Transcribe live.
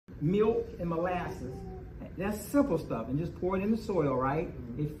milk and molasses. That's simple stuff, and just pour it in the soil, right?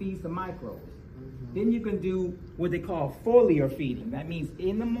 It feeds the microbes. Then you can do what they call foliar feeding. That means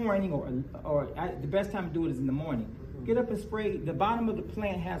in the morning, or the best time to do it is in the morning. Get up and spray. The bottom of the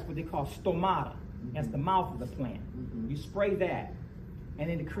plant has what they call stomata. That's the mouth of the plant. You spray that, and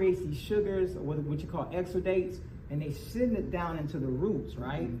then it creates these sugars, or what you call exudates, and they send it down into the roots,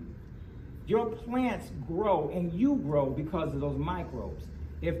 right? Your plants grow, and you grow because of those microbes.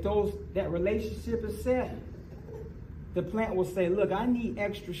 If that relationship is set, the plant will say, look, I need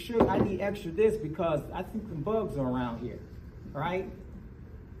extra sugar, I need extra this because I think the bugs are around here, right?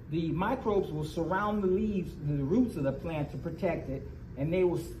 The microbes will surround the leaves, the roots of the plant to protect it, and they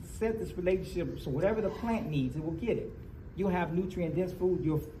will set this relationship so whatever the plant needs, it will get it. You'll have nutrient-dense food,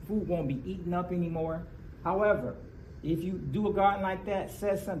 your food won't be eaten up anymore. However, if you do a garden like that,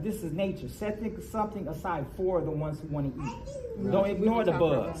 this is nature. Set something aside for the ones who want to eat. Right. Don't ignore the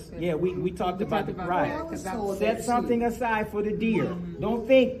bugs. Yeah, we talked about it, right. Set something aside for the deer. Don't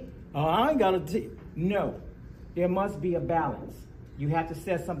think, oh, I ain't got to. No, there must be a balance. You have to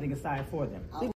set something aside for them.